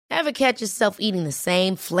Ever catch yourself eating the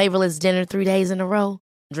same flavorless dinner 3 days in a row?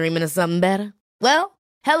 Dreaming of something better? Well,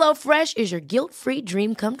 HelloFresh is your guilt-free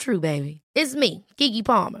dream come true, baby. It's me, Keke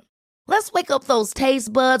Palmer. Let's wake up those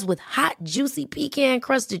taste buds with hot, juicy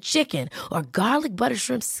pecan-crusted chicken or garlic butter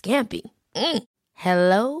shrimp scampi.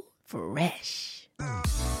 Hello Fresh.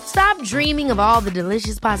 Stop dreaming of all the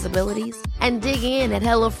delicious possibilities and dig in at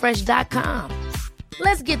HelloFresh.com.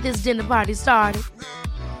 Let's get this dinner party started.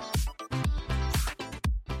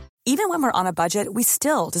 Even when we're on a budget, we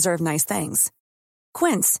still deserve nice things.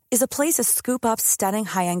 Quince is a place to scoop up stunning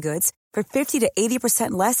high-end goods for 50 to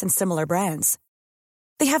 80% less than similar brands.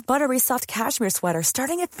 They have buttery soft cashmere sweaters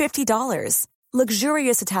starting at $50,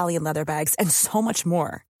 luxurious Italian leather bags, and so much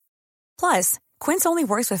more. Plus, Quince only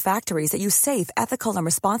works with factories that use safe, ethical, and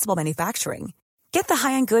responsible manufacturing. Get the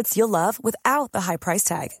high-end goods you'll love without the high price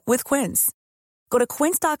tag with Quince. Go to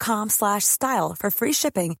quince.com/style for free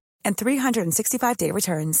shipping and 365-day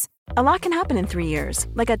returns. A lot can happen in 3 years,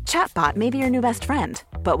 like a chatbot may be your new best friend.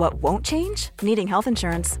 But what won't change? Needing health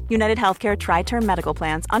insurance. United Healthcare Tri-Term Medical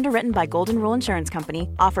Plans, underwritten by Golden Rule Insurance Company,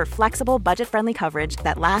 offer flexible, budget-friendly coverage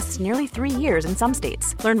that lasts nearly 3 years in some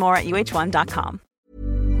states. Learn more at uh1.com.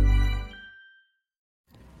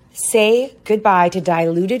 Say goodbye to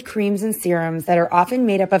diluted creams and serums that are often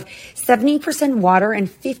made up of 70% water and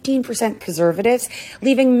 15% preservatives,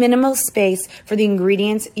 leaving minimal space for the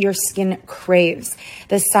ingredients your skin craves.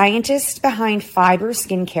 The scientists behind Fiber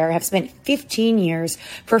Skincare have spent 15 years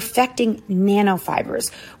perfecting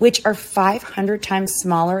nanofibers, which are 500 times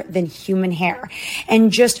smaller than human hair.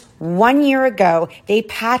 And just 1 year ago, they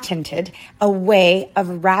patented a way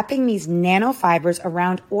of wrapping these nanofibers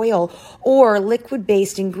around oil or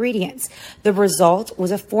liquid-based ingredients. The result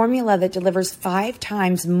was a formula that delivers 5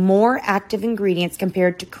 times more active ingredients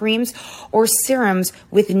compared to creams or serums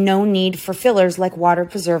with no need for fillers like water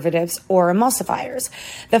preservatives or emulsifiers.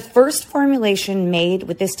 The first formulation made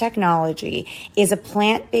with this technology is a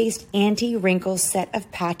plant-based anti-wrinkle set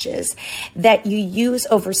of patches that you use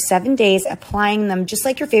over 7 days, applying them just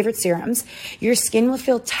like your favorite serums. Your skin will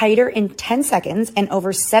feel tighter in 10 seconds, and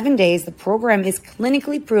over 7 days, the program is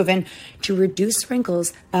clinically proven to reduce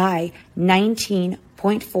wrinkles by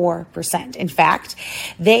 19.4%. In fact,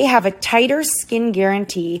 they have a tighter skin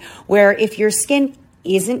guarantee where if your skin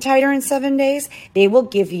isn't tighter in 7 days, they will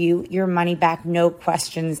give you your money back, no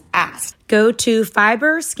questions asked. Go to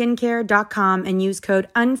fiberskincare.com and use code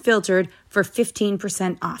UNFILTERED for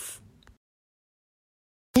 15% off.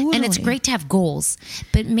 And it's great to have goals,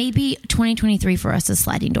 but maybe 2023 for us is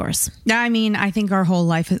sliding doors. I mean, I think my whole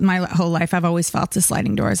life, I've always felt the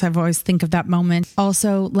sliding doors. I've always think of that moment.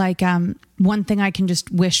 Also, like, one thing I can just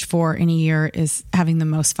wish for in a year is having the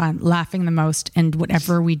most fun, laughing the most, and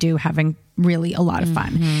whatever we do, having really a lot of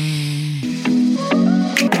fun.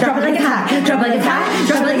 Mm-hmm. Drop it like it's hot. Drop it like it's hot.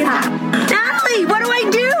 Drop it like it's hot. Natalie, what do I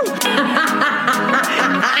do?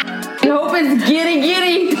 I hope it's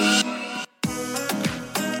giddy.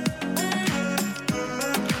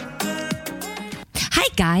 Hi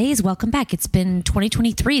guys, welcome back. It's been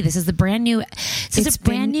 2023. This is the brand new. It's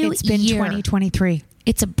been year. 2023.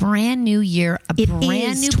 It's a brand new year,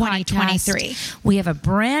 brand new 2023. Podcast. We have a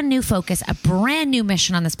brand new focus, a brand new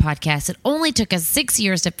mission on this podcast. It only took us 6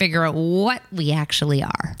 years to figure out what we actually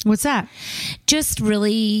are. What's that? Just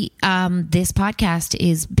really, this podcast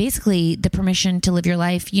is basically the permission to live your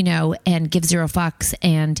life, and give zero fucks.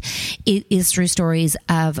 And it is through stories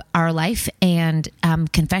of our life and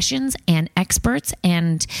confessions and experts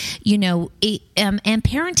and, and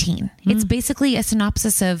parenting. It's basically a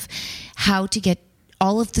synopsis of how to get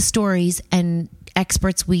all of the stories and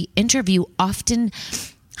experts we interview often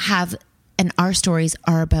have, and our stories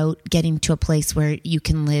are about getting to a place where you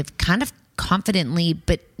can live kind of confidently,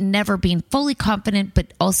 but never being fully confident, but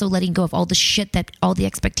also letting go of all the shit all the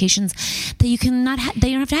expectations that you cannot have, that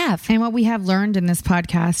you don't have to have. And what we have learned in this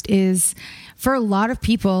podcast is, for a lot of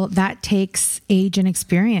people, that takes age and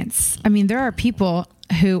experience. I mean, there are people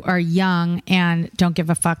who are young and don't give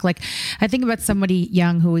a fuck. Like, I think about somebody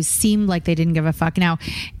young who always seemed like they didn't give a fuck. Now,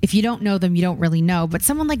 if you don't know them, you don't really know. But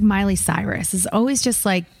someone like Miley Cyrus is always just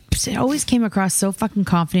like, it always came across so fucking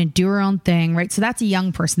confident, do her own thing, right? So that's a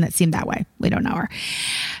young person that seemed that way. We don't know her.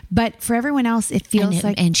 But for everyone else, it feels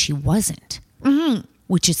and she wasn't. Mm-hmm.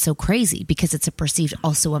 Which is so crazy because it's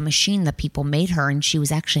also a machine that people made her, and she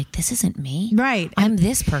was actually like, this isn't me. Right. I'm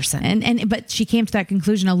this person. But she came to that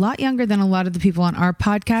conclusion a lot younger than a lot of the people on our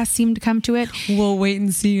podcast seem to come to it. We'll wait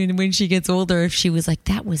and see when she gets older if she was like,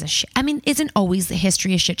 that was a shit. I mean, isn't always the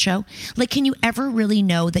history a shit show? Like, can you ever really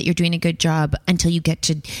know that you're doing a good job until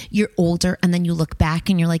you're older and then you look back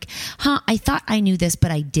and you're like, I thought I knew this,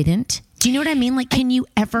 but I didn't. Do you know what I mean? Like, can you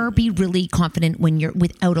ever be really confident when you're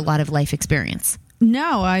without a lot of life experience?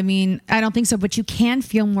 No, I mean, I don't think so, but you can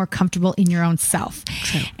feel more comfortable in your own self.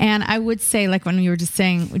 True. And I would say, like when you were just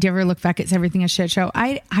saying, do you ever look back at everything a shit show?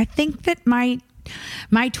 I think that my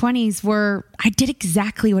 20s were, I did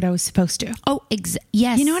exactly what I was supposed to. Oh,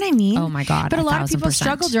 yes. You know what I mean? Oh my God. But a lot of people 1,000%.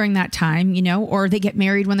 struggle during that time, you know, or they get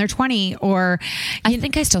married when they're 20 or. I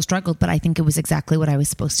think I still struggled, but I think it was exactly what I was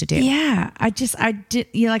supposed to do. Yeah. I did,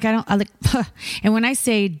 you know, like, and when I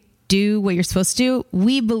say do what you're supposed to do,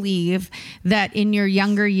 we believe that in your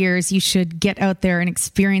younger years, you should get out there and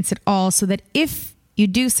experience it all so that if you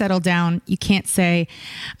do settle down, you can't say,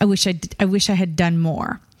 I wish I had done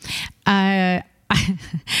more. I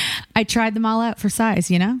tried them all out for size,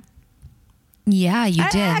 you know? Yeah, you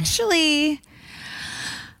did. Actually,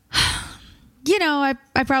 you know,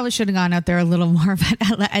 I probably should have gone out there a little more, but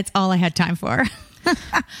it's all I had time for.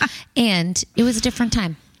 And it was a different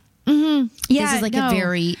time. Mm-hmm. Yeah, this is like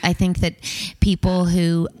I think that people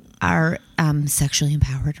who are sexually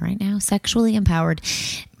empowered right now, sexually empowered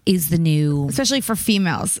is the new, especially for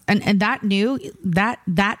females, and that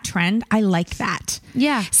trend, I like that.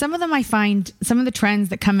 Yeah, some of them I find, some of the trends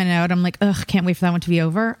that come in and out, I'm like, ugh, can't wait for that one to be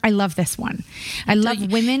over. I love this one. I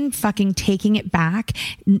love women fucking taking it back,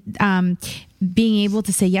 being able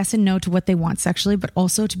to say yes and no to what they want sexually, but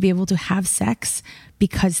also to be able to have sex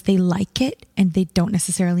because they like it and they don't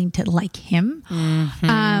necessarily need to like him.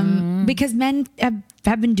 Mm-hmm. Because men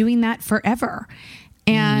have been doing that forever.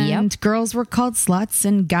 And girls were called sluts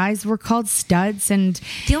and guys were called studs. And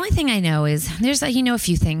the only thing I know is there's, you know, a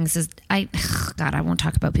few things is I won't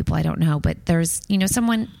talk about people I don't know, but there's, you know,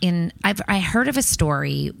 someone I heard of a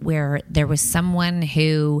story where there was someone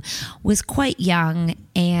who was quite young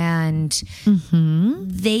and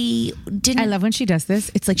they didn't. I love when she does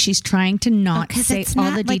this. It's like she's trying to not say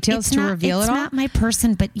all the details to reveal it all. It's not my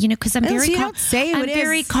person, but you know, because I'm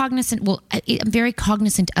very cognizant. Well, I'm very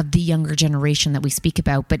cognizant of the younger generation that we speak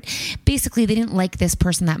about, but basically they didn't like this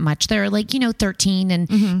person that much. They're like, you know, 13 and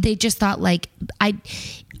they just thought like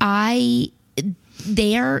the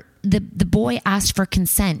boy asked for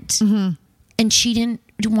consent and she didn't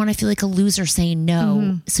want to feel like a loser saying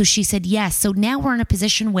no. So she said yes. So now we're in a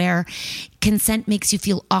position where consent makes you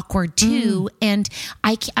feel awkward too. And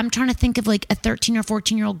I'm trying to think of like a 13 or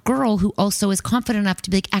 14-year-old girl who also is confident enough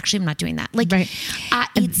to be like, actually, I'm not doing that. Like,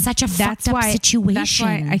 it's such a fucked up situation. That's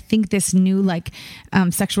why I think this new like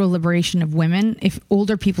sexual liberation of women, if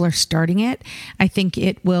older people are starting it, I think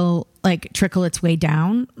it will like trickle its way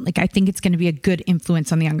down. Like, I think it's going to be a good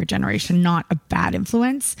influence on the younger generation, not a bad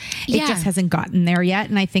influence. It just hasn't gotten there yet.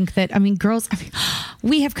 And I think that, I mean, girls,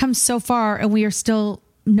 we have come so far and we are still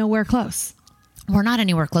nowhere close. We're not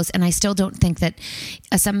anywhere close. And I still don't think that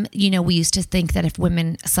we used to think that if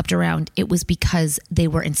women slept around, it was because they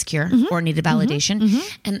were insecure or needed validation.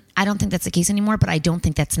 And I don't think that's the case anymore, but I don't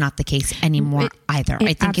think that's not the case anymore either.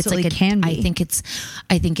 I think it's like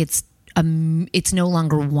I think it's no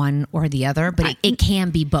longer one or the other, but it can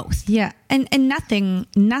be both. Yeah. And nothing,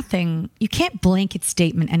 you can't blanket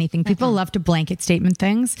statement anything. People love to blanket statement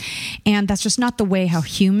things. And that's just not the way how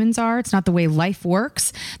humans are. It's not the way life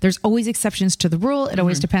works. There's always exceptions to the rule. It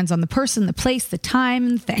always depends on the person, the place, the time,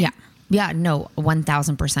 and the thing. Yeah. Yeah, no,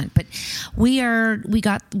 1,000%. But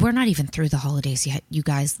we're not even through the holidays yet, you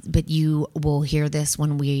guys, but you will hear this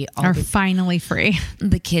when we are finally free.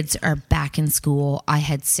 The kids are back in school. I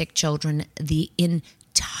had sick children the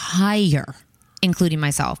entire, including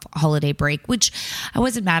myself, holiday break, which I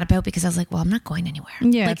wasn't mad about because I was like, well, I'm not going anywhere.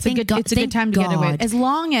 Yeah, like, it's a good time to get away. As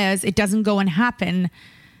long as it doesn't go and happen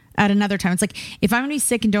at another time. It's like, if I'm going to be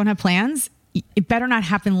sick and don't have plans, it better not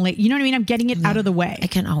happen late. You know what I mean? I'm getting it out of the way.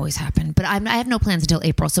 It can always happen, but I have no plans until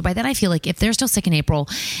April. So by then I feel like if they're still sick in April,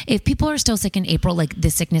 if people are still sick in April, like the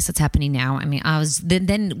sickness that's happening now, I mean,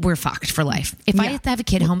 then we're fucked for life. If I have to have a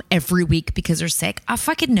kid home every week because they're sick, I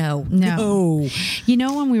fucking no. You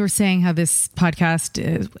know, when we were saying how this podcast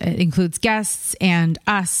includes guests and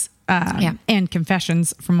us, and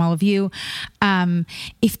confessions from all of you.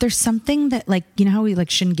 If there's something that, like, you know how we like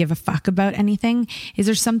shouldn't give a fuck about anything, is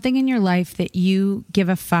there something in your life that you give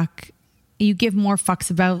more fucks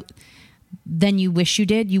about than you wish you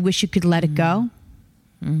did? You wish you could let it go?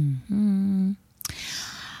 I'm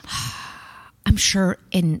sure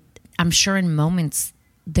in moments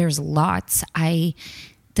there's lots. The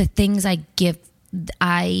things I give,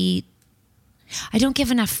 I don't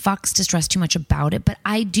give enough fucks to stress too much about it, but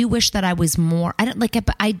I do wish that I was more. I don't like it,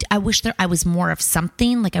 but I wish that I was more of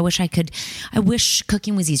something. Like I wish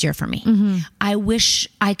cooking was easier for me. I wish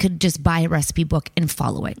I could just buy a recipe book and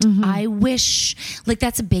follow it. I wish, like,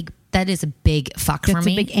 that's a big that is a big fuck for me. It's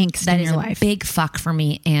a big angst that in your life. That is a big fuck for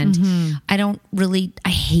me. And I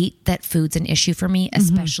hate that food's an issue for me,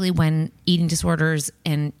 especially when eating disorders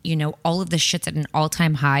and, all of this shit's at an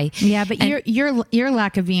all-time high. Yeah, but your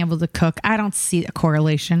lack of being able to cook, I don't see a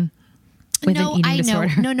correlation with an eating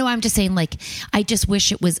disorder. No, I'm just saying, like, I just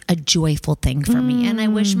wish it was a joyful thing for me. And I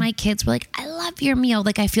wish my kids were like, I love your meal.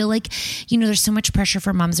 Like, I feel like, there's so much pressure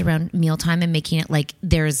for moms around mealtime and making it like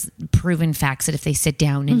there's proven facts that if they sit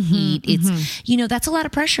down and eat, it's, that's a lot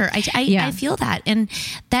of pressure. I feel that. And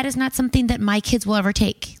that is not something that my kids will ever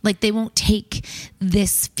take. Like, they won't take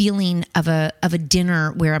this feeling of a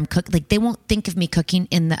dinner where I'm cooking. Like, they won't think of me cooking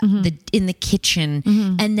in the kitchen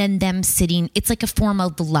and then them sitting. It's like a form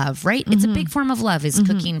of love, right? It's a big form of love is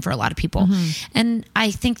cooking for a lot of people. And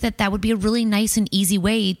I think that would be a really nice and easy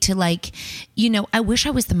way to, like, I wish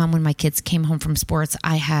I was the mom when my kids came home from sports,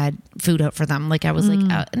 I had food out for them. Like, I was like,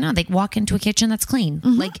 no, they walk into a kitchen that's clean,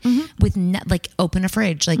 like with open a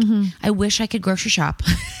fridge. Like, I wish I could grocery shop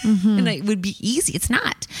and it would be easy. It's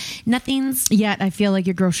not. Nothing's yet. I feel like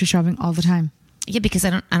you're grocery shopping all the time. Yeah, because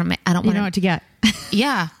I don't want you know what to get.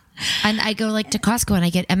 Yeah. And I go to Costco and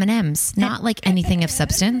I get M&Ms, not like anything of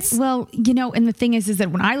substance. Well, and the thing is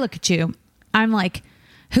that when I look at you, I'm like,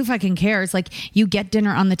 who fucking cares? Like, you get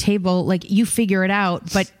dinner on the table, like you figure it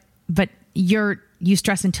out, but you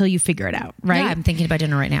stress until you figure it out, right? Yeah, I'm thinking about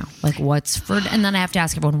dinner right now. Like, what's for, and then I have to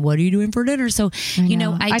ask everyone, what are you doing for dinner? So,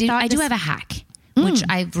 I do have a hack, which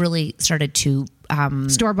I've really started to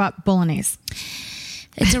store-bought bolognese.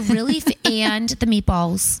 It's a really and the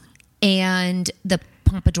meatballs and the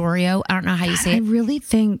Pomodoro. I don't know how you say it. I really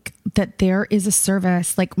think that there is a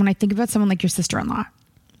service, like when I think about someone like your sister-in-law,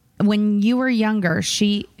 when you were younger,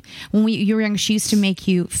 you were younger, she used to make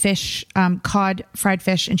you fish, cod, fried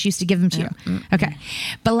fish, and she used to give them to you. Okay.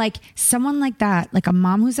 But like someone like that, like a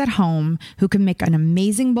mom who's at home who can make an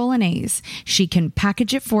amazing bolognese, she can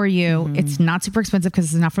package it for you. It's not super expensive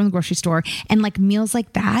because it's not from the grocery store. And like meals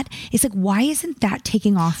like that, it's like, why isn't that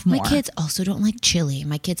taking off more? My kids also don't like chili.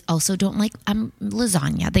 My kids also don't like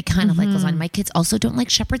lasagna. They kind of like lasagna. My kids also don't like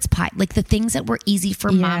shepherd's pie. Like the things that were easy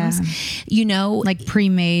for moms, like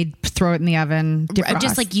pre-made, throw it in the oven.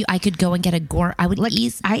 Just like I could go and get a gourmet. I would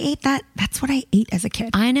I ate that. That's what I ate as a kid.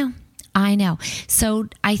 I know. So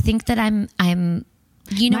I think that I'm my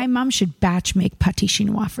mom should batch make pâté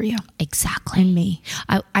chinois for you. Exactly. And me.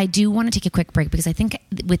 I do want to take a quick break because I think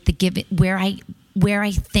with the give where I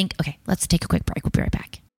think, okay, let's take a quick break. We'll be right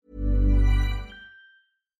back.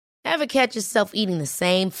 Ever catch yourself eating the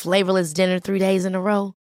same flavorless dinner 3 days in a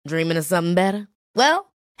row? Dreaming of something better?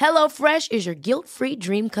 Well, HelloFresh is your guilt-free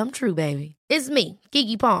dream come true, baby. It's me,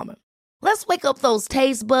 Keke Palmer. Let's wake up those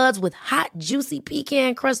taste buds with hot, juicy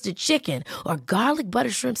pecan-crusted chicken or garlic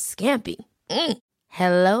butter shrimp scampi.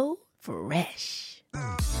 Hello Fresh.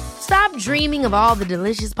 Stop dreaming of all the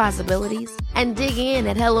delicious possibilities and dig in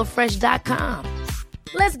at HelloFresh.com.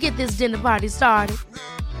 Let's get this dinner party started.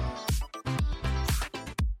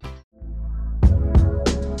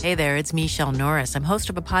 Hey there, it's Michelle Norris. I'm host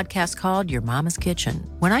of a podcast called Your Mama's Kitchen.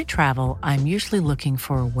 When I travel, I'm usually looking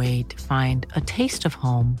for a way to find a taste of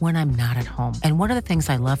home when I'm not at home. And one of the things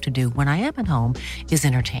I love to do when I am at home is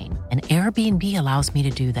entertain. And Airbnb allows me to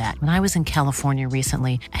do that. When I was in California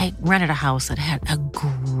recently, I rented a house that had a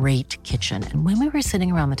great kitchen. And when we were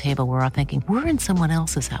sitting around the table, we were all thinking, we're in someone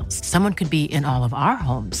else's house. Someone could be in all of our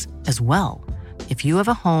homes as well. If you have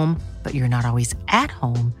a home, but you're not always at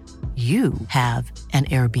home, you have an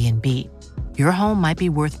Airbnb. Your home might be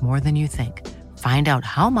worth more than you think. Find out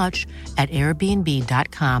how much at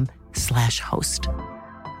airbnb.com/host.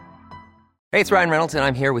 Hey, it's Ryan Reynolds, and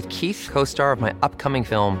I'm here with Keith, co-star of my upcoming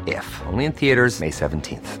film, If, only in theaters May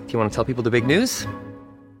 17th. Do you want to tell people the big news?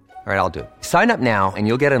 All right, I'll do it. Sign up now and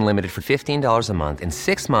you'll get unlimited for $15 a month and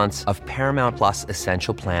 6 months of Paramount Plus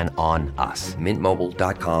Essential Plan on us.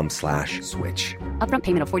 MintMobile.com/switch. Upfront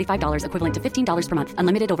payment of $45 equivalent to $15 per month.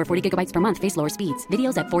 Unlimited over 40 gigabytes per month. Face lower speeds.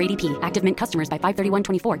 Videos at 480p. Active Mint customers by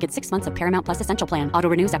 531.24 get 6 months of Paramount Plus Essential Plan. Auto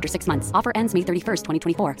renews after 6 months. Offer ends May 31st,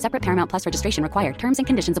 2024. Separate Paramount Plus registration required. Terms and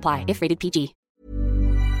conditions apply if rated PG.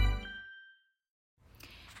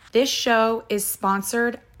 This show is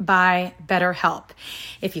sponsored by BetterHelp.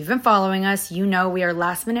 If you've been following us, you know we are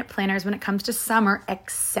last-minute planners when it comes to summer,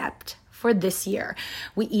 except for this year.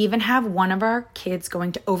 We even have one of our kids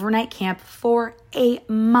going to overnight camp for a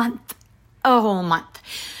month, a whole month.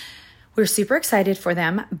 We're super excited for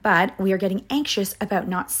them, but we are getting anxious about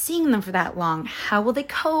not seeing them for that long. How will they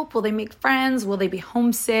cope? Will they make friends? Will they be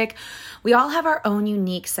homesick? We all have our own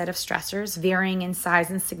unique set of stressors, varying in size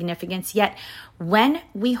and significance, yet when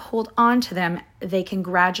we hold on to them, they can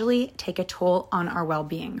gradually take a toll on our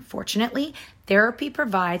well-being. Fortunately, therapy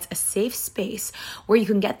provides a safe space where you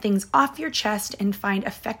can get things off your chest and find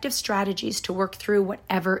effective strategies to work through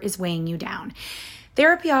whatever is weighing you down.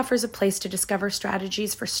 Therapy offers a place to discover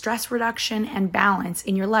strategies for stress reduction and balance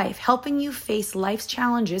in your life, helping you face life's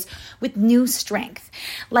challenges with new strength.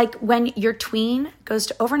 Like when your tween goes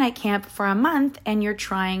to overnight camp for a month and you're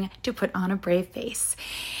trying to put on a brave face.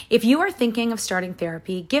 If you are thinking of starting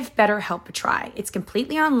therapy, give BetterHelp a try. It's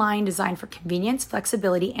completely online, designed for convenience,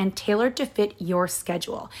 flexibility, and tailored to fit your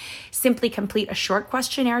schedule. Simply complete a short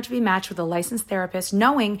questionnaire to be matched with a licensed therapist,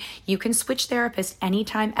 knowing you can switch therapists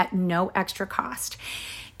anytime at no extra cost.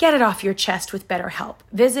 Get it off your chest with BetterHelp.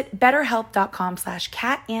 Visit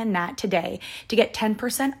betterhelp.com/catandnat today to get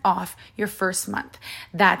 10% off your first month.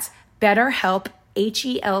 That's BetterHelp,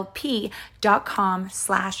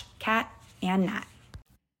 HELP.com/catandnat.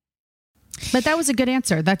 But that was a good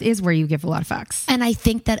answer. That is where you give a lot of fucks. And I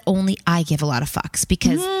think that only I give a lot of fucks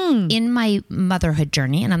because in my motherhood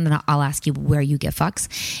journey, and I'll ask you where you give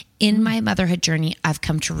fucks. In my motherhood journey, I've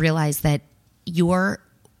come to realize that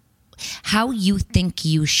how you think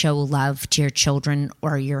you show love to your children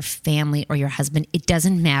or your family or your husband, it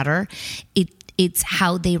doesn't matter. It's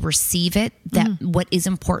how they receive it, that what is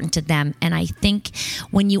important to them. And I think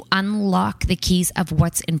when you unlock the keys of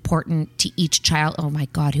what's important to each child, oh my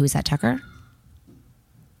God, who is that, Tucker?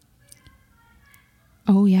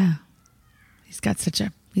 Oh yeah. He's got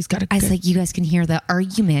a I was like, you guys can hear the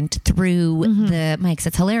argument through the mics.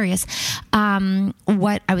 It's hilarious.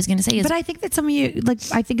 What I was going to say is, but I think that some of you, like,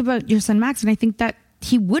 I think about your son Max, and I think that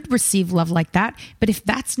he would receive love like that. But if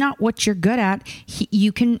that's not what you're good at,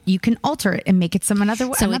 you can alter it and make it another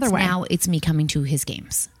way. Now it's me coming to his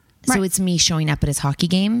games. Right. So it's me showing up at his hockey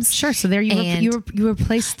games. Sure. So there you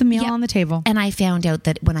replaced the meal on the table. And I found out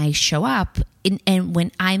that when I show up and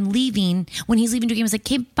when I'm leaving, when he's leaving to games, like,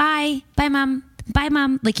 okay, bye, mom. Bye,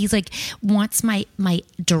 mom. Like, he's like, wants my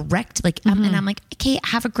direct, like, and I'm like, okay,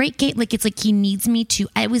 have a great game. Like, it's like he needs me to,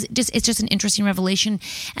 it's just an interesting revelation.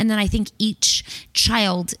 And then I think each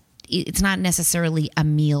child, it's not necessarily a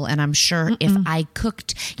meal. And I'm sure if I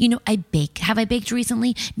cooked, I bake. Have I baked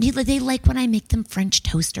recently? They like when I make them French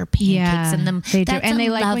toast or pancakes and them. They do. That's and they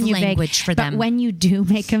like when you language bake. for them. But when you do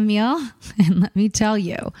make a meal, and let me tell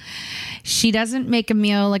you, she doesn't make a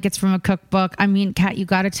meal like it's from a cookbook. I mean, Kat, you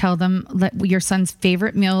got to tell them your son's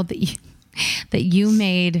favorite meal that you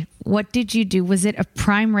made. What did you do? Was it a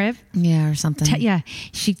prime rib? Yeah, or something. I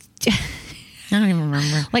don't even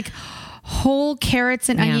remember. Like whole carrots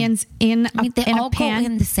and onions in they all a pan. go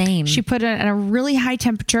in the same. She put it at a really high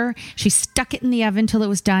temperature. She stuck it in the oven till it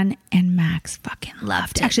was done, and Max fucking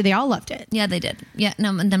loved it. Actually, they all loved it. Yeah, they did. Yeah,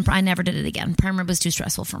 no, and then I never did it again. Prime rib was too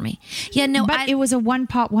stressful for me. Yeah, no, but it was a one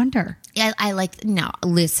pot wonder. Yeah,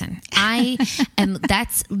 listen,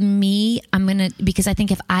 that's me. Because I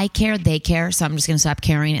think if I care, they care. So I'm just going to stop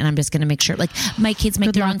caring, and I'm just going to make sure, like, my kids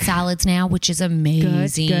make their own salads now, which is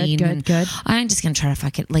amazing. Good. I'm just going to try to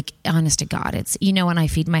fuck it. Like, honest to God, it's, when I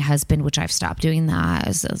feed my husband, which I've stopped doing that,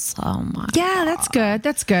 it's just, oh my God.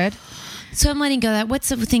 That's good. So I'm letting go of that. What's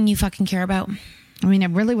the thing you fucking care about? I mean, I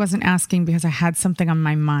really wasn't asking because I had something on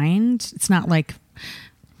my mind. It's not like,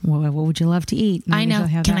 what would you love to eat? I know.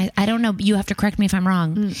 I don't know. You have to correct me if I'm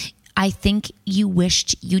wrong. I think you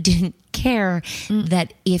wished you didn't care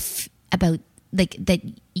that that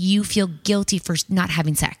you feel guilty for not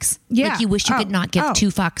having sex. Yeah. Like you wish you could not give two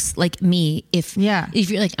fucks like me if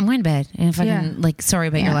you're like, I'm going to bed and if I can, like, sorry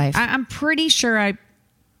about your life. I'm pretty sure I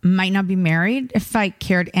might not be married if I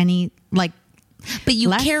cared any, like, but you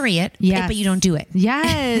carry it, but you don't do it.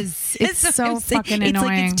 Yes. It's so fucking annoying. It's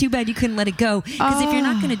like, it's too bad you couldn't let it go. Because if you're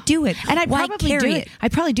not going to do it, and I'd probably do it.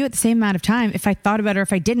 I'd probably do it the same amount of time if I thought about it or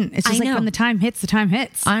if I didn't. It's just like when the time hits, the time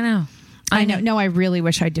hits. I know. No, I really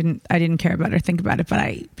wish I didn't care about it or think about it, but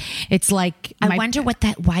it's like, I wonder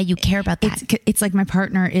why you care about that. It's like my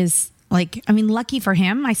partner is like, I mean, lucky for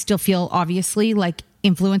him, I still feel obviously like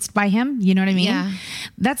influenced by him. You know what I mean? Yeah.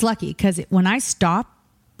 That's lucky because when I stop,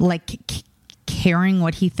 like, caring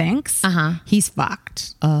what he thinks, he's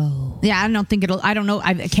fucked. Oh. Yeah, I don't know.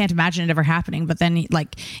 I can't imagine it ever happening. But then,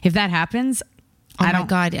 like, if that happens, my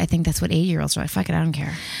God, I think that's what 80-year-olds are like. Fuck it, I don't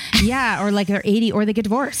care. Yeah, or like they're 80 or they get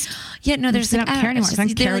divorced. Yeah, no, they don't care anymore. They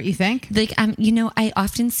don't care what you think. Like, I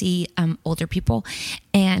often see older people,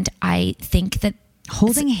 and I think that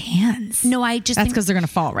Holding hands. No, I just that's think because they're gonna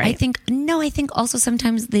fall, right? I think also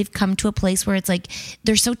sometimes they've come to a place where it's like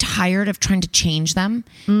they're so tired of trying to change them.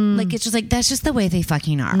 Like it's just like that's just the way they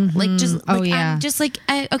fucking are. Like just I'm just like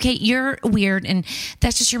okay, you're weird and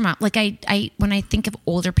that's just your mom. Like I when I think of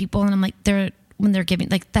older people and I'm like when they're giving,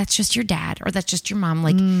 like, that's just your dad or that's just your mom,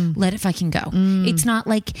 like, let it fucking go. It's not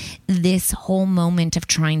like this whole moment of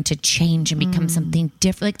trying to change and become something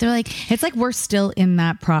different. Like, they're like, it's like we're still in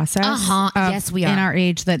that process. Yes, we are. In our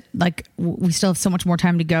age that, like, we still have so much more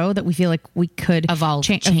time to go that we feel like we could evolve,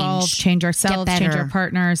 change ourselves, change our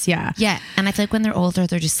partners. Yeah. Yeah. And I feel like when they're older,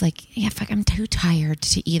 they're just like, yeah, fuck, I'm too tired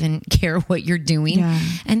to even care what you're doing. Yeah.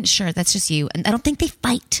 And sure, that's just you. And I don't think they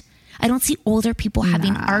fight. I don't see older people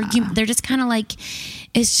having arguments. They're just kind of like,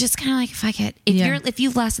 it's just kind of like, fuck it. If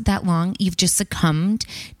you've lasted that long, you've just succumbed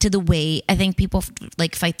to the way I think people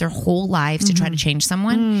like fight their whole lives to try to change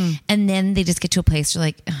someone. And then they just get to a place where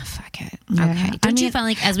like, oh, fuck it. Yeah. Okay. Don't you feel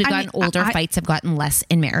like as we've gotten older, fights have gotten less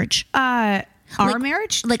in marriage? Our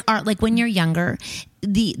marriage? Like when you're younger,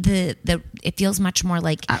 the it feels much more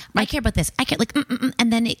like I care about this. I care like,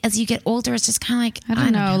 and then as you get older, it's just kind of like, I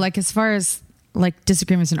don't know. Like as far as like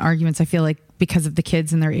disagreements and arguments, I feel like because of the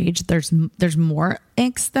kids and their age, there's more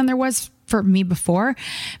angst than there was for me before.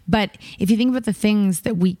 But if you think about the things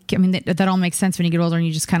that that all makes sense when you get older and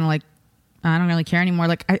you just kind of like, I don't really care anymore.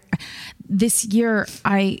 Like this year,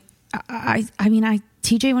 TJ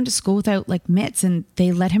went to school without like mitts and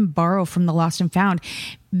they let him borrow from the Lost and Found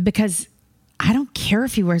because I don't care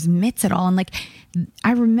if he wears mitts at all. And like,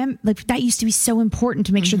 I remember like that used to be so important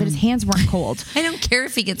to make sure that his hands weren't cold. I don't care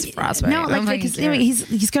if he gets frostbite. No, like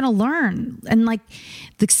he's going to learn. And like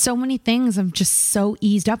so many things I'm just so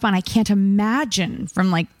eased up on. I can't imagine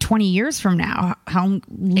from like 20 years from now how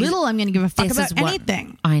little I'm going to give a fuck about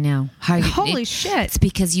anything. I know. Holy shit.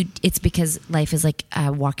 It's because life is like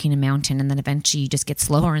walking a mountain and then eventually you just get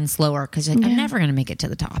slower and slower because you're like, I'm never going to make it to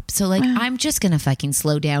the top. So like, I'm just going to fucking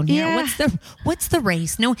slow down here. Yeah. What's the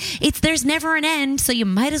race? No, there's never an end. So you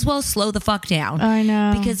might as well slow the fuck down. I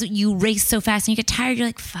know. Because you race so fast and you get tired. You're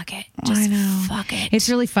like, fuck it. Fuck it. It's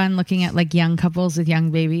really fun looking at like young couples with young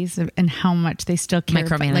babies and how much they still care.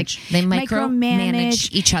 They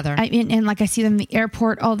micromanage each other. And like I see them in the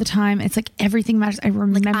airport all the time. It's like everything matters. I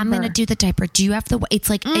remember. Like, I'm going to do the diaper. Do you have the... It's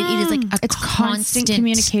like, it is like it's constant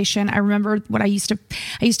communication. I remember what I used to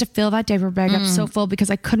fill that diaper bag up so full because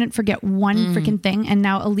I couldn't forget one freaking thing. And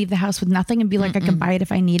now I'll leave the house with nothing and be like, I can buy it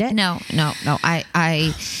if I need it. No.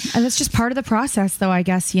 And that's just part of the process though, I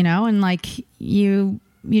guess, and like you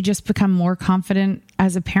just become more confident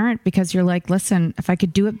as a parent because you're like, listen, if I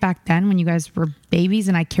could do it back then when you guys were babies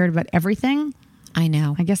and I cared about everything, I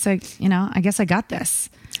know. I guess I got this.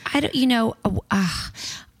 I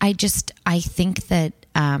think that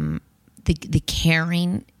the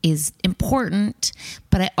caring is important,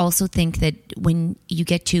 but I also think that when you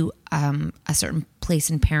get to a certain place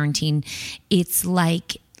in parenting, it's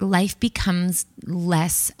like life becomes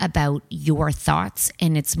less about your thoughts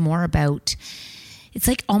and it's more about, it's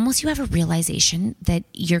like almost you have a realization that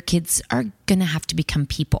your kids are going to have to become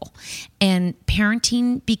people and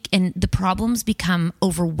parenting and the problems become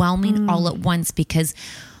overwhelming all at once. Because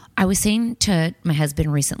I was saying to my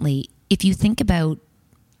husband recently, if you think about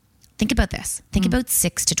this, think about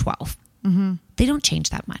 6 to 12. They don't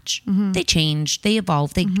change that much. They change, they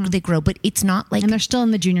evolve, they grow, but it's not like, and they're still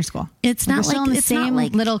in the junior school. It's not like still in the same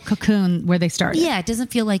little cocoon where they started. Yeah, it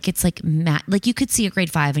doesn't feel like it's like like you could see a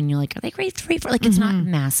grade 5 and you're like, are they grade 3? Like it's not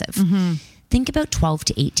massive. Think about 12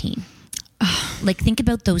 to 18. Like think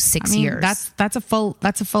about those 6 years. That's a full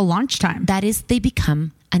launch time. That is, they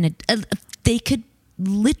become they could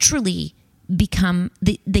literally become,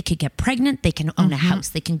 they could get pregnant, they can own a house,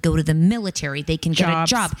 they can go to the military, they can get a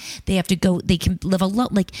job, they have to go, they can live alone.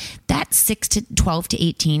 Like that's 6 to 12 to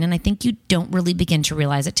 18. And I think you don't really begin to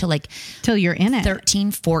realize it till you're in it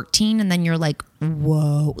 13, 14. And then you're like,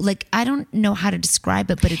 whoa, like I don't know how to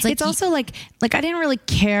describe it, but it's like, it's also like I didn't really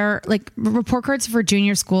care. Like report cards for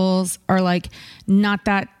junior schools are like not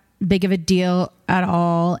that big of a deal at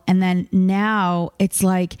all. And then now it's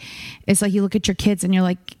like you look at your kids and you're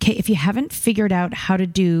like, okay, if you haven't figured out how to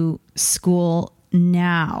do school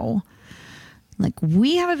now, like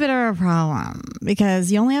we have a bit of a problem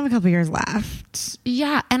because you only have a couple years left.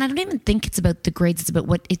 Yeah. And I don't even think it's about the grades. It's about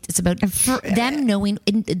what it's about them knowing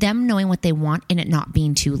what they want and it not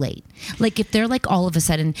being too late. Like if they're like all of a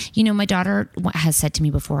sudden, my daughter has said to me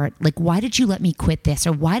before, like, why did you let me quit this?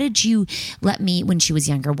 Or why did you let me, when she was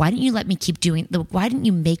younger, why didn't you let me keep doing, why didn't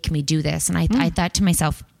you make me do this? And I thought to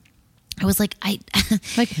myself, I was like,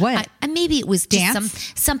 like what? I maybe it was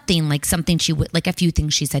just something she would, like a few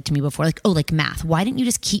things she said to me before, like, oh, like math. Why didn't you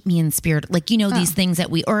just keep me in spirit? Like, these things that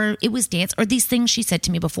or it was dance, or these things she said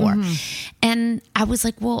to me before. And I was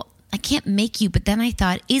like, well, I can't make you. But then I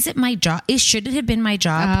thought, is it my job? Should it have been my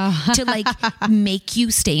job to like make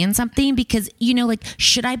you stay in something? Because, like,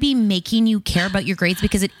 should I be making you care about your grades?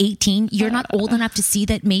 Because at 18, you're not old enough to see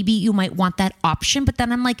that maybe you might want that option. But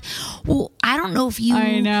then I'm like, well, I don't know if you,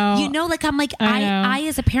 I know. Like, I'm like, I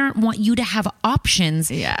as a parent want you to have options,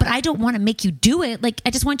 but I don't want to make you do it. Like,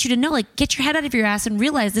 I just want you to know, like, get your head out of your ass and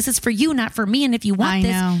realize this is for you, not for me. And if you want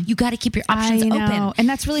this, you got to keep your options open. And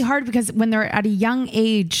that's really hard because when they're at a young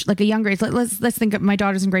age, like a young grade, let's think of my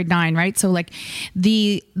daughter's in grade 9, right? So like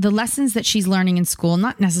the lessons that she's learning in school,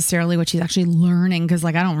 not necessarily what she's actually learning, because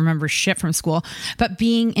like I don't remember shit from school, but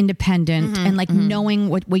being independent and like knowing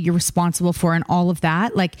what you're responsible for and all of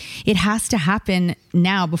that, like it has to happen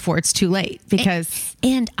now before it's too late. Because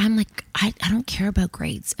and I'm like, I don't care about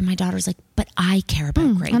grades, and my daughter's like, but I care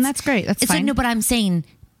about grades, and that's great. That's it's fine. like, no, but I'm saying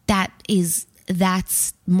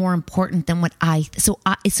that's more important than what so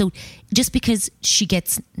just because she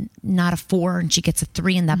gets not a 4 and she gets a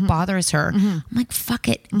 3 and that bothers her, I'm like, fuck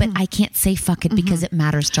it. But I can't say fuck it because it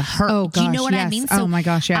matters to her. Oh, gosh, do you know what I mean? So oh my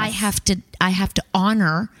gosh, yes. I have to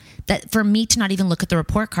honor that. For me to not even look at the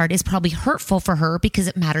report card is probably hurtful for her because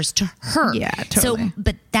it matters to her. Yeah, totally. So,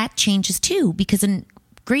 but that changes too, because in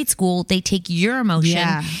grade school, they take your emotion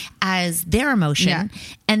as their emotion.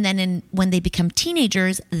 And then when they become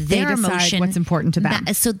teenagers, their they decide emotion, what's important to them.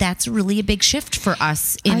 So that's really a big shift for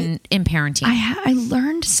us in parenting. I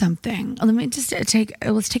learned something. Let me just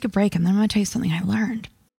let's take a break, and then I'm going to tell you something I learned.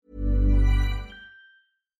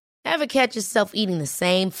 Ever catch yourself eating the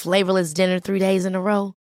same flavorless dinner 3 days in a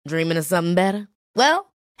row? Dreaming of something better?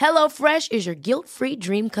 Well, HelloFresh is your guilt-free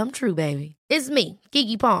dream come true, baby. It's me,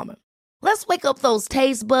 Keke Palmer. Let's wake up those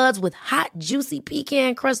taste buds with hot, juicy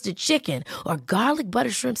pecan-crusted chicken or garlic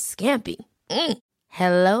butter shrimp scampi.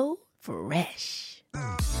 Hello Fresh.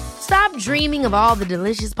 Stop dreaming of all the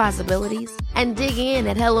delicious possibilities and dig in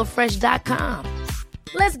at HelloFresh.com.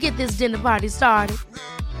 Let's get this dinner party started.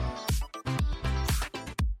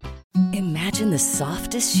 Imagine the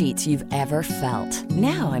softest sheets you've ever felt.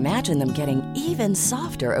 Now imagine them getting even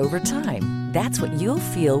softer over time. That's what you'll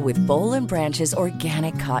feel with Boll & Branch's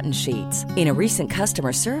organic cotton sheets. In a recent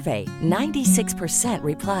customer survey, 96%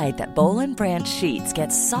 replied that Boll & Branch sheets get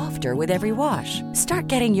softer with every wash. Start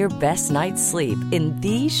getting your best night's sleep in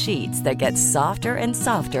these sheets that get softer and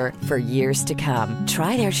softer for years to come.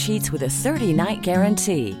 Try their sheets with a 30-night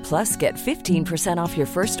guarantee. Plus, get 15% off your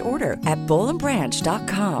first order at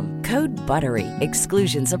bollandbranch.com. Code BUTTERY.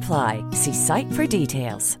 Exclusions apply. See site for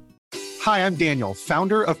details. Hi, I'm Daniel,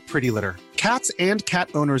 founder of Pretty Litter. Cats and cat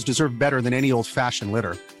owners deserve better than any old-fashioned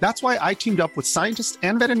litter. That's why I teamed up with scientists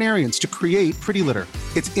and veterinarians to create Pretty Litter.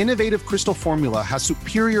 Its innovative crystal formula has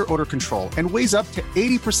superior odor control and weighs up to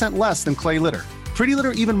 80% less than clay litter. Pretty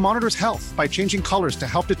Litter even monitors health by changing colors to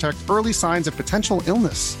help detect early signs of potential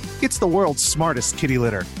illness. It's the world's smartest kitty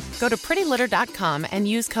litter. Go to prettylitter.com and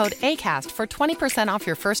use code ACAST for 20% off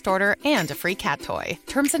your first order and a free cat toy.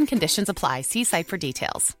 Terms and conditions apply. See site for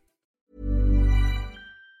details.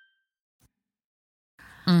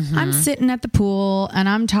 I'm sitting at the pool and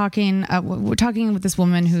I'm talking, we're talking with this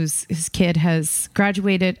woman whose his kid has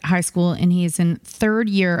graduated high school and he's in third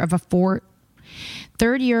year of a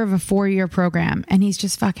 4-year program, and he's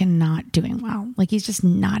just fucking not doing well. Like, he's just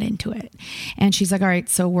not into it. And she's like, all right,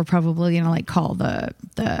 so we're probably gonna like call the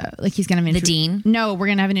like he's gonna the dean. No, we're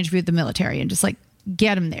gonna have an interview with the military and just like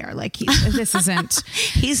get him there. Like, this isn't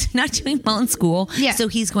he's not doing well in school, so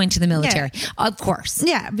he's going to the military. Of course.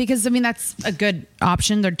 Because I mean, that's a good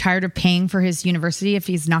option. They're tired of paying for his university if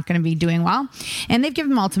he's not going to be doing well, and they've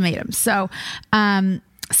given him ultimatums. So and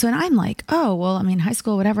I'm like, oh, well, I mean, high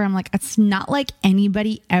school, whatever. I'm like, it's not like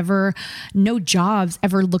anybody ever, no jobs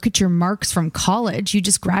ever look at your marks from college. You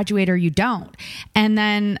just graduate or you don't. And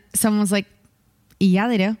then someone was like, yeah,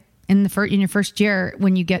 they do. In your first year,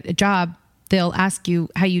 when you get a job, they'll ask you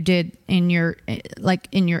how you did in your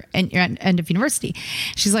end of university.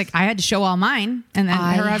 She's like, I had to show all mine. And then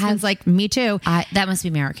her husband's like, me too. That must be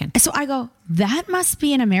American. So I go, that must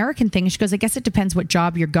be an American thing. And she goes, I guess it depends what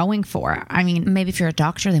job you're going for. I mean, maybe if you're a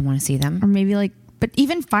doctor, they want to see them. Or maybe like, but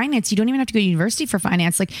even finance, you don't even have to go to university for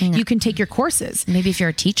finance. Like, you can take your courses. Maybe if you're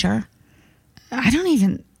a teacher. I don't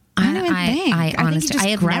even I honestly, I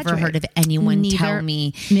have never heard of anyone tell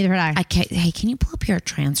me. Neither had I. Hey, can you pull up your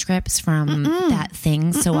transcripts from that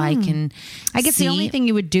thing so I can? I guess the only thing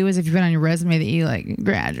you would do is if you put on your resume that you like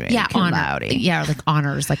graduated. Yeah, like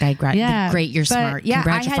honors. Like I graduated. Great, you're smart. Yeah,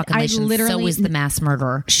 congratulations. So was the mass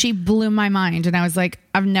murderer. She blew my mind, and I was like,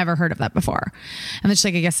 I've never heard of that before. And then she's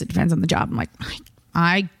like, I guess it depends on the job. I'm like,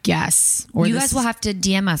 I guess. Or you guys will have to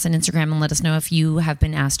DM us on Instagram and let us know if you have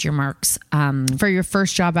been asked your marks for your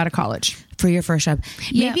first job out of college. For your first job,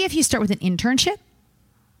 maybe if you start with an internship.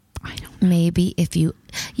 I don't know. Maybe if you,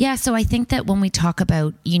 So I think that when we talk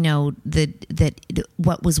about,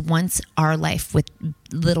 what was once our life with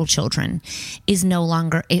little children is no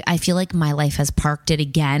longer. I feel like my life has parked it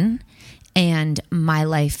again, and my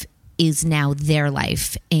life is now their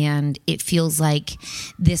life, and it feels like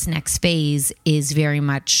this next phase is very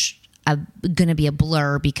much going to be a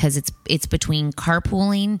blur because it's between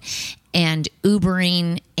carpooling and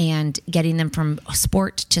Ubering and getting them from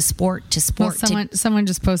sport to sport to sport. Well, someone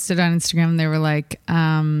just posted on Instagram and they were like,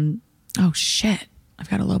 oh shit, I've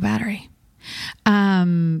got a low battery.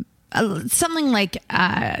 Something like,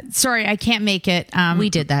 sorry, I can't make it. We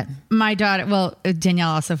did that. My daughter, well,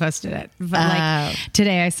 Danielle also posted it. But like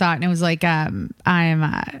today I saw it and it was like, I'm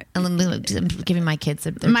giving my kids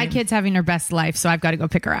kid's having her best life, so I've got to go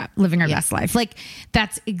pick her up, living her best life. Like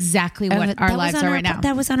that's exactly what our lives are right now.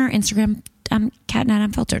 That was on our Instagram, Cat Nat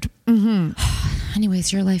Unfiltered. Mm-hmm.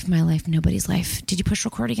 Anyways, your life, my life, nobody's life. Did you push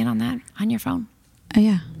record again on that on your phone?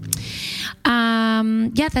 Yeah.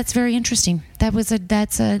 Yeah, that's very interesting.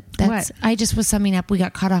 What? I just was summing up. We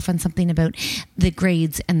got caught off on something about the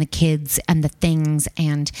grades and the kids and the things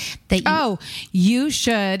and that. You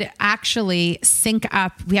should actually sync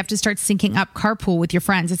up. We have to start syncing up carpool with your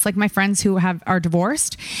friends. It's like my friends who are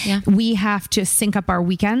divorced. Yeah. We have to sync up our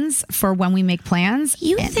weekends for when we make plans.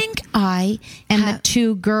 The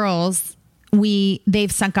two girls,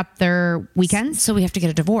 they've sunk up their weekends, so we have to get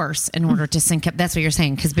a divorce in order to sync up. That's what you're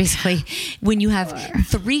saying, because basically when you have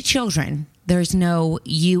 3 children, there's no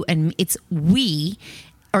you and it's we.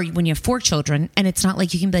 Or when you have 4 children, and it's not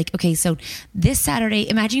like you can be like, okay, so this Saturday,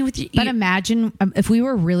 imagine if we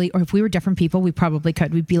were different people, we probably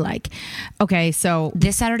could. We'd be like, okay, so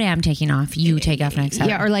this Saturday I'm taking off. You take off next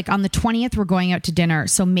Saturday. Yeah, or like on the 20th we're going out to dinner.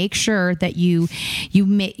 So make sure that you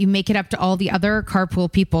make it up to all the other carpool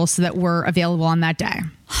people so that we're available on that day.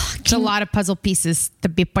 It's a lot of puzzle pieces to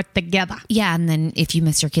be put together. Yeah, and then if you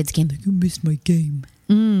miss your kid's game, like, you missed my game.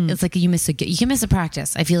 It's like you can miss a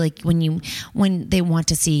practice. I feel like when they want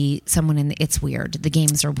to see someone it's weird. The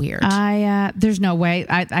games are weird. There's no way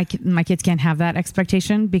my kids can't have that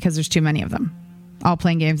expectation because there's too many of them all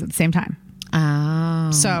playing games at the same time.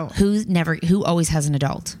 Oh, so who always has an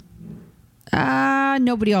adult?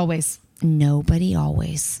 Nobody always. Nobody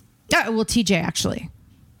always. Well, TJ actually.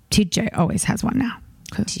 TJ always has one now.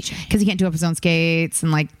 TJ, because he can't do up his own skates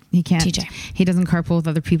and like he can't. TJ, he doesn't carpool with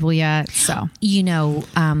other people yet. So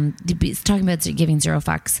talking about giving zero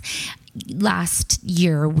fucks. Last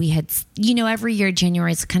year we had, every year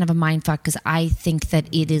January is kind of a mind fuck because I think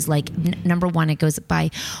that it is like number one, it goes by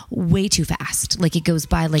way too fast. Like it goes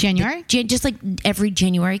by like January, just like every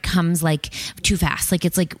January comes like too fast. Like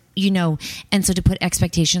it's like and so to put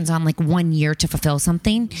expectations on like 1 year to fulfill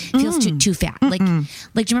something feels too fat. Like do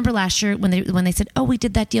you remember last year when they said, oh, we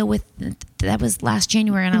did that deal that was last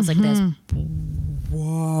January, and I was like this.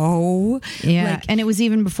 Whoa. Yeah. And it was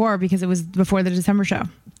even before because it was before the December show.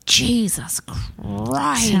 Jesus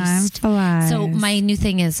Christ. Time flies. So my new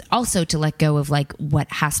thing is also to let go of like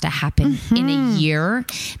what has to happen in a year,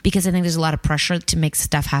 because I think there's a lot of pressure to make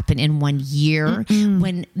stuff happen in 1 year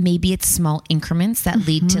when maybe it's small increments that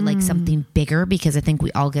lead to like something bigger, because I think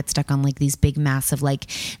we all get stuck on like these big massive like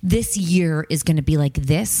this year is going to be like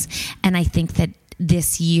this. And I think that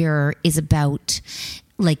this year is about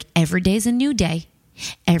like every day is a new day.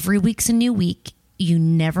 Every week's a new week. You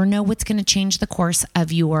never know what's going to change the course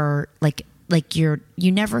of your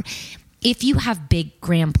if you have big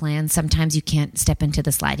grand plans, sometimes you can't step into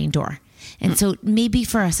the sliding door. And so maybe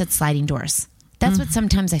for us, it's sliding doors. That's what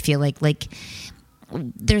sometimes I feel like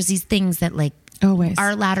there's these things that like always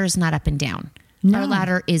our ladder's not up and down. No. Our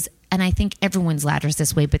ladder is, and I think everyone's ladder is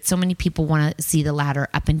this way, but so many people want to see the ladder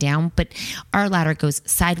up and down, but our ladder goes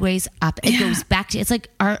sideways, up. It goes back to, it's like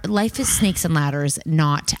our life is snakes and ladders,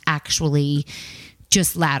 not actually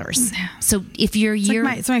just ladders. So if you're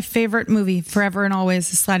it's my favorite movie, Forever and Always,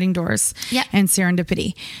 Sliding Doors and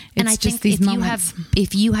Serendipity. And I just think these moments.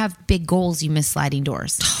 if you have big goals, you miss sliding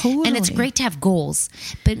doors. Totally. And it's great to have goals,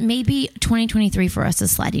 but maybe 2023 for us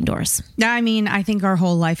is sliding doors. I mean, I think my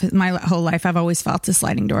whole life, I've always felt the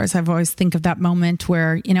sliding doors. I've always think of that moment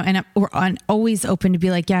where, and we're always open to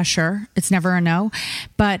be like, yeah, sure. It's never a no.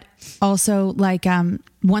 But also like,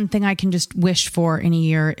 one thing I can just wish for in a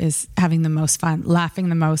year is having the most fun, laughing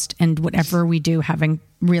the most, and whatever we do, having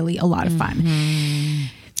really a lot of fun.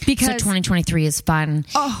 Because so 2023 is fun.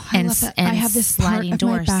 Oh, I love that. I have this sliding part of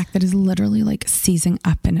my back that is literally like seizing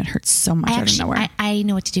up, and it hurts so much out of nowhere. I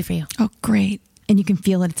know what to do for you. Oh, great. And you can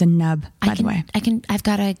feel it. It's a nub, by the way. I've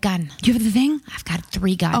got a gun. You have the thing? I've got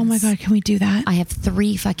 3 guns. Oh my God. Can we do that? I have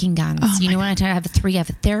 3 fucking guns. Oh you know what I tell you? I have 3. I have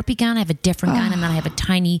a therapy gun. I have a different gun. And then I have a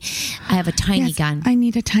tiny yes, gun. I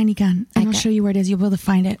need a tiny gun. And I'll show you where it is. You'll be able to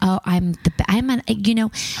find it. Oh,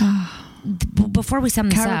 before we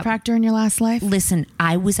sum this up. Chiropractor in your last life? Listen,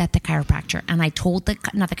 I was at the chiropractor and I told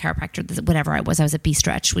not the chiropractor, whatever I was at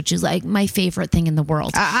B-Stretch, which is like my favorite thing in the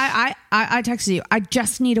world. I texted you. I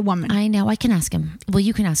just need a woman. I know. I can ask him. Well,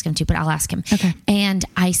 you can ask him too, but I'll ask him. Okay. And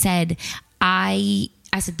I said, I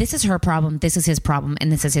said, this is her problem, this is his problem,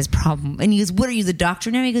 and this is his problem. And he goes, what are you, the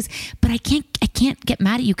doctor now? He goes, but I can't get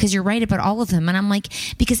mad at you because you're right about all of them. And I'm like,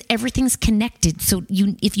 because everything's connected. So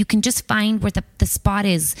if you can just find where the spot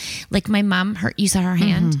is, like my mom, you saw her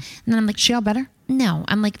hand. And then I'm like, she all better? No.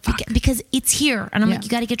 I'm like, because it's here. And I'm like, you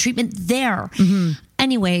got to get treatment there.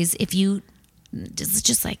 Anyways, if you...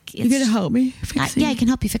 just like you're gonna help me fix it. Yeah, I can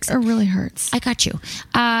help you fix it. It really hurts. I got you.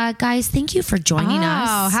 Guys, thank you for joining us.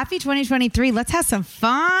 Oh, happy 2023. Let's have some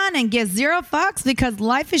fun and give 0 fucks because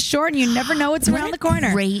life is short and you never know what's around the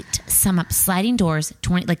corner. Great sum up. Sliding doors,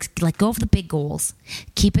 20, like go over the big goals.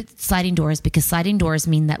 Keep it sliding doors because sliding doors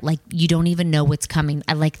mean that like you don't even know what's coming.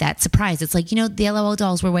 I like that surprise. It's like, the LOL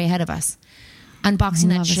dolls were way ahead of us. Unboxing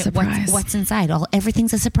that shit. What's inside?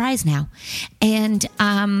 Everything's a surprise now. And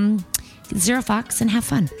 0 fucks and have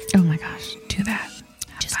fun. Oh my gosh, do that.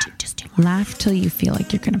 Just do. Laugh till you feel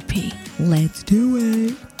like you're gonna pee. Let's do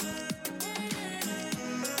it.